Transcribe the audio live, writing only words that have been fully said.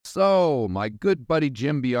So, my good buddy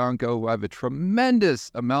Jim Bianco, who I have a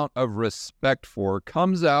tremendous amount of respect for,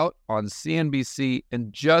 comes out on CNBC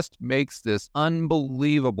and just makes this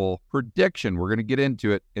unbelievable prediction. We're going to get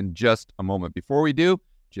into it in just a moment. Before we do,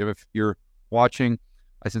 Jim, if you're watching,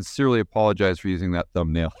 I sincerely apologize for using that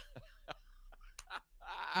thumbnail.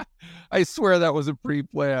 I swear that wasn't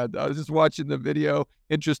pre-planned. I was just watching the video,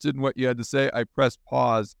 interested in what you had to say. I pressed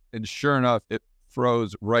pause, and sure enough, it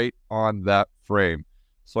froze right on that frame.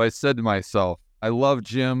 So I said to myself, I love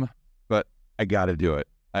Jim, but I got to do it.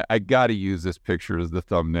 I got to use this picture as the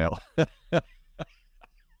thumbnail.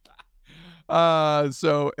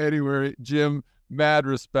 So anyway, Jim, mad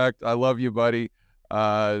respect. I love you, buddy.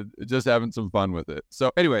 Just having some fun with it.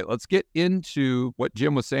 So anyway, let's get into what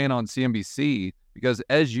Jim was saying on CNBC, because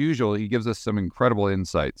as usual, he gives us some incredible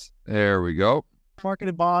insights. There we go. Market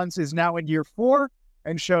in bonds is now in year 4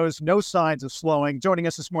 and shows no signs of slowing. Joining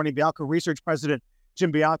us this morning, Bianco Research President Jim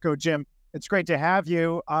Bianco. Jim, it's great to have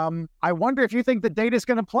you. I wonder if you think the data is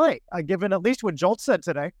going to play, given at least what Jolt said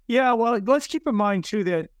today. Yeah, well, let's keep in mind, too,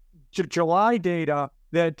 that July data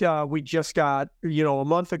that we just got, a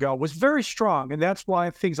month ago was very strong. And that's why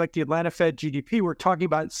things like the Atlanta Fed GDP, we're talking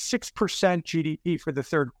about 6% GDP for the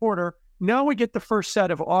third quarter. Now we get the first set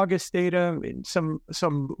of August data and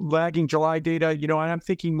some lagging July data, and I'm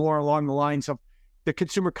thinking more along the lines of the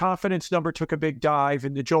consumer confidence number took a big dive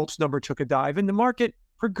and the JOLTS number took a dive. And the market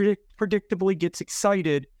predictably gets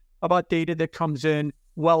excited about data that comes in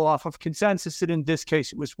well off of consensus. And in this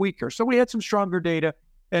case, it was weaker. So we had some stronger data,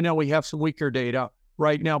 and now we have some weaker data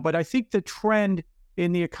right now. But I think the trend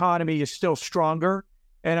in the economy is still stronger.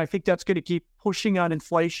 And I think that's going to keep pushing on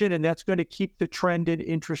inflation, and that's going to keep the trend in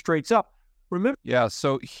interest rates up. Remember? Yeah,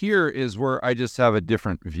 so here is where I just have a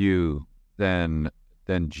different view than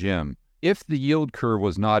Jim. If the yield curve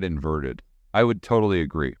was not inverted, I would totally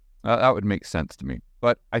agree. That would make sense to me.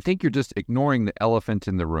 But I think you're just ignoring the elephant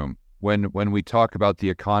in the room. When we talk about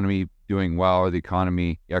the economy doing well or the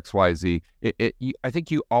economy XYZ, I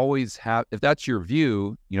think you always have, if that's your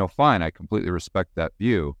view, fine, I completely respect that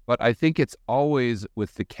view. But I think it's always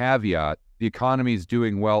with the caveat, the economy is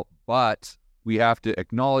doing well, but we have to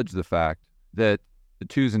acknowledge the fact that the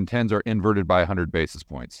 2s and 10s are inverted by 100 basis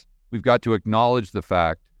points. We've got to acknowledge the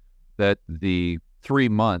fact that the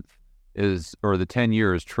 3-month is, or the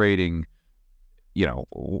 10-year is trading,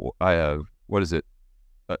 what is it,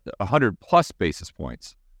 100 plus basis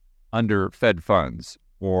points under Fed funds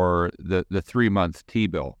or the 3-month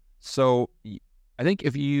T-bill. So I think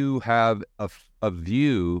if you have a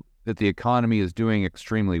view that the economy is doing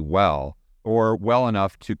extremely well or well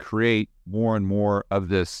enough to create more and more of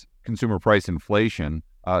this consumer price inflation,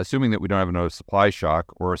 assuming that we don't have another supply shock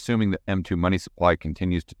or assuming that M2 money supply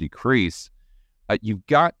continues to decrease, you've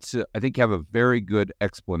got to, I think, have a very good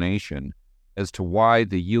explanation as to why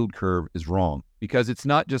the yield curve is wrong. Because it's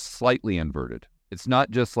not just slightly inverted. It's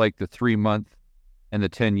not just like the 3-month and the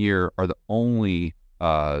 10-year are the only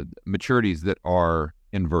maturities that are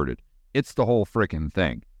inverted. It's the whole frickin'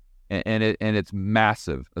 thing. And it's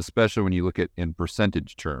massive, especially when you look at in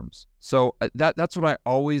percentage terms. So that's what I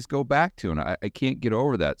always go back to, and I can't get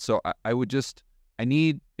over that. So I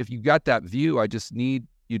need, if you got that view, I just need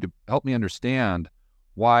you to help me understand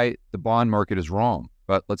why the bond market is wrong.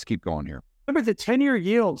 But let's keep going here. Remember, the 10-year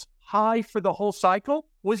yields high for the whole cycle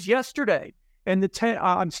was yesterday, and the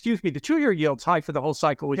 2-year yields high for the whole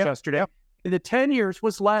cycle was yesterday, and the 10 years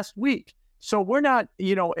was last week. So we're not,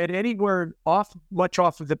 at anywhere much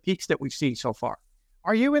off of the peaks that we've seen so far.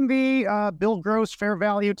 Are you in the Bill Gross fair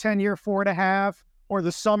value 10-year 4.5, or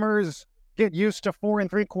the Summers get used to 4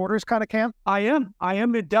 3/4 kind of camp? I am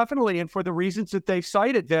definitely, and for the reasons that they've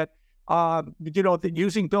cited, that that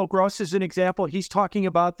using Bill Gross as an example, he's talking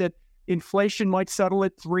about that inflation might settle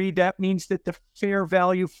at 3. That means that the fair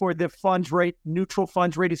value for the funds rate, neutral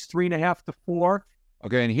funds rate, is 3.5 to 4.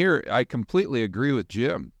 Okay, and here I completely agree with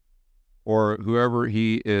Jim, or whoever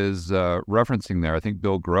he is referencing there, I think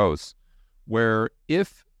Bill Gross, where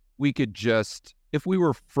if we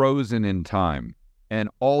were frozen in time and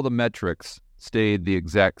all the metrics stayed the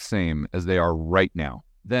exact same as they are right now,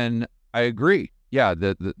 then I agree. Yeah,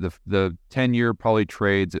 the 10-year probably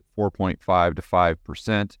trades at 4.5 to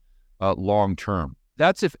 5% long term.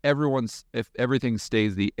 That's if everything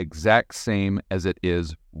stays the exact same as it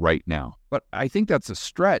is right now. But I think that's a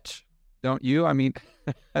stretch, don't you? I mean,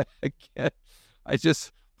 I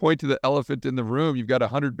just point to the elephant in the room. You've got a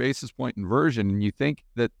 100 basis point inversion, and you think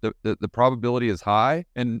that the probability is high.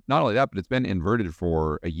 And not only that, but it's been inverted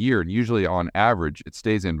for a year. And usually on average, it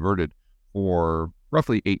stays inverted for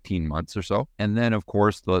roughly 18 months or so. And then, of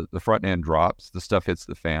course, the front end drops, the stuff hits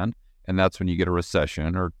the fan, and that's when you get a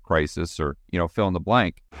recession or crisis or, fill in the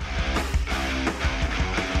blank.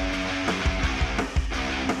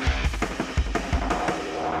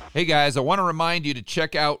 Hey guys, I want to remind you to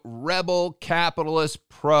check out Rebel Capitalist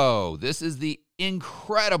Pro. This is the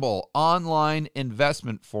incredible online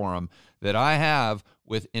investment forum that I have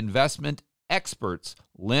with investment experts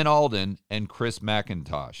Lynn Alden and Chris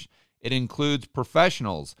McIntosh. It includes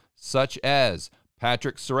professionals such as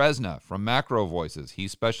Patrick Ceresna from Macro Voices. He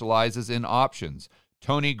specializes in options.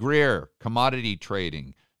 Tony Greer, commodity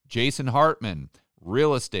trading. Jason Hartman,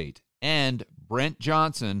 real estate. And Brent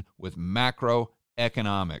Johnson with macro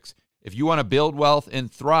economics. If you want to build wealth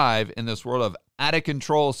and thrive in this world of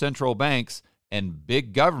out-of-control central banks and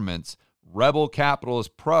big governments, Rebel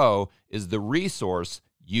Capitalist Pro is the resource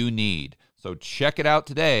you need. So check it out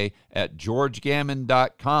today at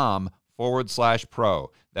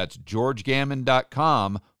georgegammon.com/pro. That's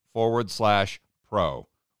georgegammon.com/pro.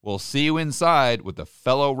 We'll see you inside with the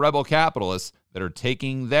fellow Rebel capitalists that are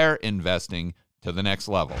taking their investing to the next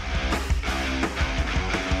level.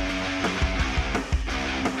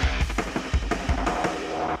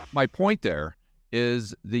 My point there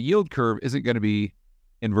is the yield curve isn't going to be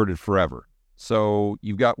inverted forever. So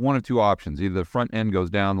you've got one of two options. Either the front end goes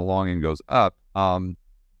down, the long end goes up.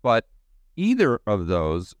 But either of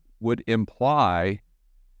those would imply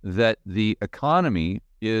that the economy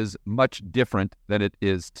is much different than it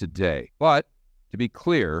is today. But to be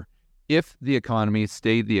clear, if the economy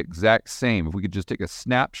stayed the exact same, if we could just take a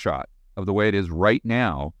snapshot of the way it is right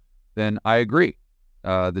now, then I agree.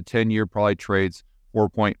 The 10-year probably trades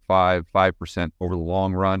 4.5% over the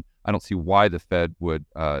long run. I don't see why the Fed would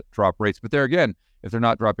drop rates. But there again, if they're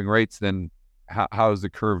not dropping rates, then how is the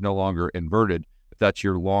curve no longer inverted if that's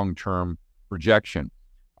your long-term projection?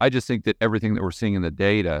 I just think that everything that we're seeing in the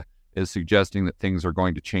data is suggesting that things are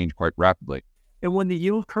going to change quite rapidly. And when the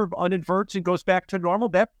yield curve uninverts and goes back to normal,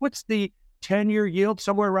 that puts the 10-year yield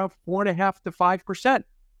somewhere around 4.5% to 5%.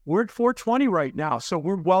 We're at 420 right now, so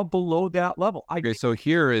we're well below that level. Okay, so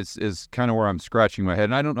here is kind of where I'm scratching my head.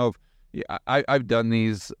 And I don't know if I've done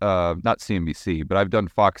these, not CNBC, but I've done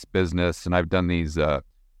Fox Business, and I've done these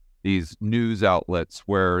news outlets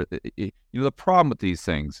where, the problem with these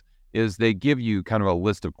things is they give you kind of a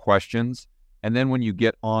list of questions, and then when you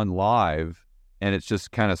get on live, and it's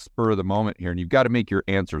just kind of spur of the moment here, and you've got to make your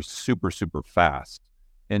answers super, super fast.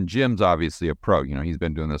 And Jim's obviously a pro. He's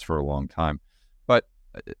been doing this for a long time. But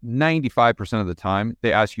 95% of the time,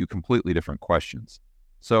 they ask you completely different questions.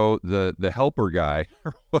 So the helper guy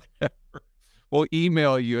or whatever will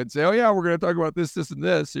email you and say, oh, yeah, we're going to talk about this, this, and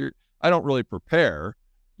this. I don't really prepare,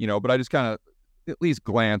 but I just kind of at least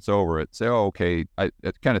glance over it, say, oh, okay, I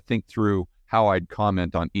kind of think through how I'd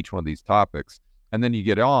comment on each one of these topics. And then you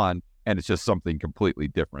get on, and it's just something completely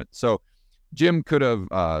different. So Jim could have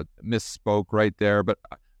misspoke right there, but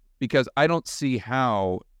because I don't see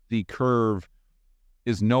how the curve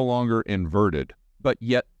is no longer inverted, but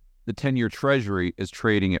yet the 10-year Treasury is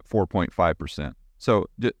trading at 4.5%. So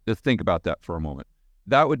just think about that for a moment.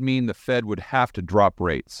 That would mean the Fed would have to drop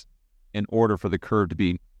rates in order for the curve to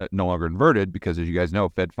be no longer inverted, because as you guys know,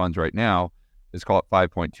 Fed funds right now is called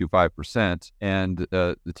 5.25%, and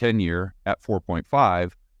the 10-year at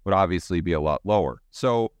 4.5 would obviously be a lot lower.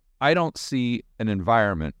 So I don't see an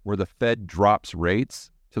environment where the Fed drops rates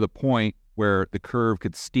to the point where the curve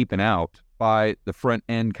could steepen out by the front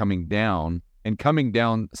end coming down, and coming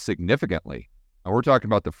down significantly. Now, we're talking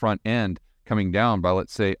about the front end coming down by,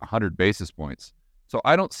 let's say, 100 basis points. So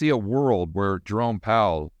I don't see a world where Jerome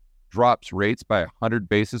Powell drops rates by 100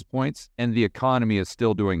 basis points and the economy is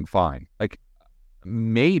still doing fine. Like,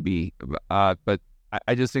 maybe, but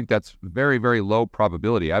I just think that's very, very low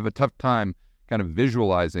probability. I have a tough time kind of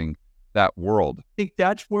visualizing that world. I think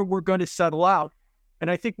that's where we're going to settle out. And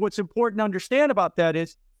I think what's important to understand about that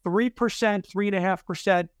is 3%,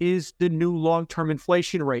 3.5% is the new long-term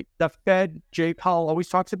inflation rate. The Fed, Jay Powell, always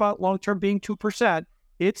talks about long-term being 2%.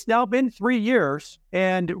 It's now been 3 years,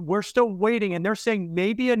 and we're still waiting. And they're saying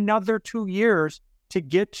maybe another 2 years to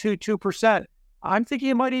get to 2%. I'm thinking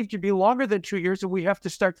it might even be longer than 2 years, and we have to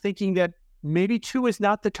start thinking that maybe 2 is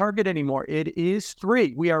not the target anymore. It is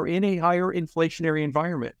 3. We are in a higher inflationary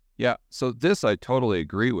environment. Yeah, so this I totally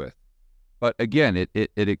agree with. But again, it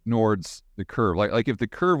ignores the curve. Like if the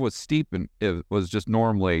curve was steep and it was just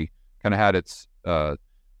normally kind of had its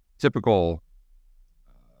typical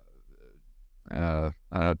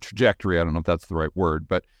trajectory, I don't know if that's the right word,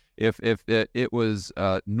 but if it was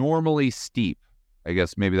normally steep, I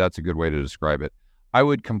guess maybe that's a good way to describe it, I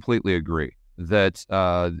would completely agree that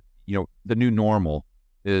the new normal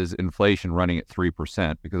is inflation running at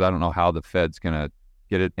 3%, because I don't know how the Fed's going to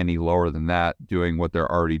get it any lower than that doing what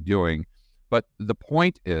they're already doing. But the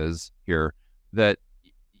point is here that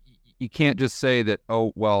you can't just say that,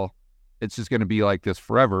 oh, well, it's just going to be like this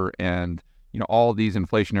forever. And, all these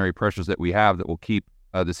inflationary pressures that we have that will keep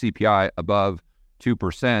the CPI above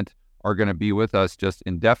 2% are going to be with us just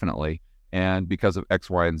indefinitely. And because of X,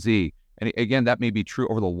 Y, and Z. And again, that may be true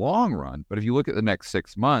over the long run. But if you look at the next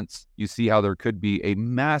 6 months, you see how there could be a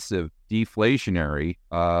massive deflationary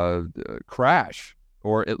crash,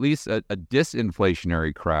 or at least a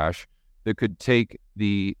disinflationary crash that could take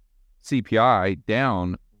the CPI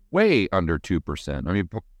down way under 2%. I mean,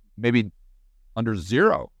 maybe under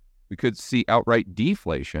zero. We could see outright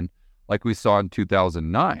deflation like we saw in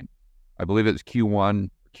 2009. I believe it was Q1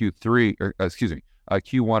 or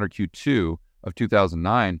Q2 of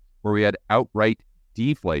 2009, where we had outright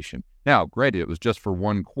deflation. Now, granted, it was just for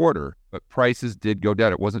 1 quarter, but prices did go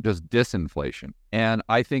down. It wasn't just disinflation. And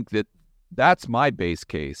I think that that's my base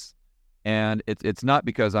case. And it's not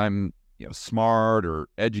because I'm smart or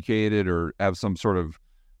educated or have some sort of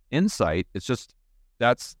insight. It's just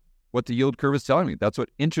that's what the yield curve is telling me. That's what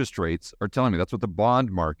interest rates are telling me. That's what the bond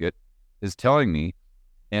market is telling me.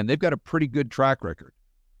 And they've got a pretty good track record.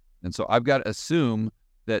 And so I've got to assume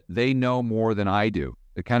that they know more than I do.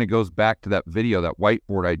 It kind of goes back to that video, that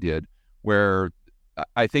whiteboard I did, where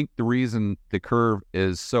I think the reason the curve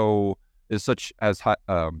I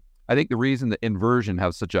think the reason the inversion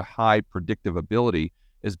has such a high predictive ability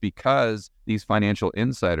is because these financial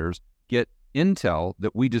insiders get intel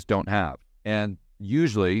that we just don't have. And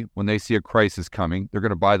usually when they see a crisis coming, they're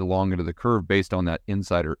going to buy the long end of the curve based on that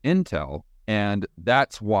insider intel. And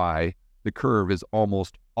that's why the curve is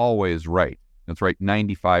almost always right. That's right,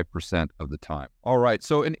 95% of the time. All right,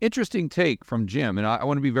 so an interesting take from Jim, and I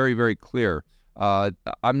want to be very, very clear.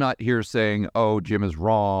 I'm not here saying, oh, Jim is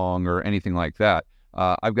wrong or anything like that.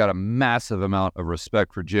 I've got a massive amount of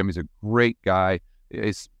respect for Jim. He's a great guy.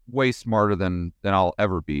 He's way smarter than I'll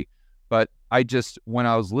ever be. But when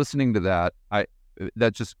I was listening to that,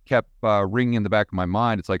 that just kept ringing in the back of my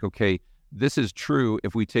mind. It's like, okay, this is true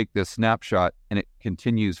if we take this snapshot and it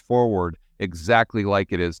continues forward exactly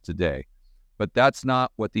like it is today. But that's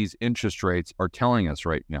not what these interest rates are telling us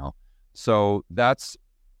right now. So that's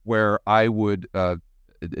where I would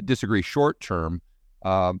disagree short term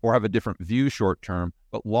or have a different view short term.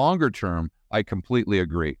 But longer term, I completely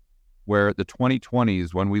agree. Where the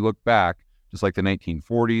 2020s, when we look back, just like the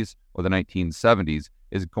 1940s or the 1970s,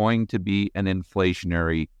 is going to be an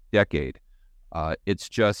inflationary decade. It's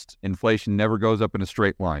just inflation never goes up in a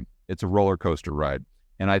straight line. It's a roller coaster ride.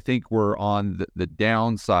 And I think we're on the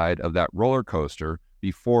downside of that roller coaster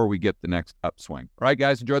before we get the next upswing. All right,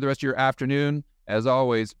 guys, enjoy the rest of your afternoon. As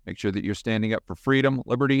always, make sure that you're standing up for freedom,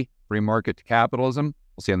 liberty, free market to capitalism.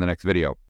 We'll see you in the next video.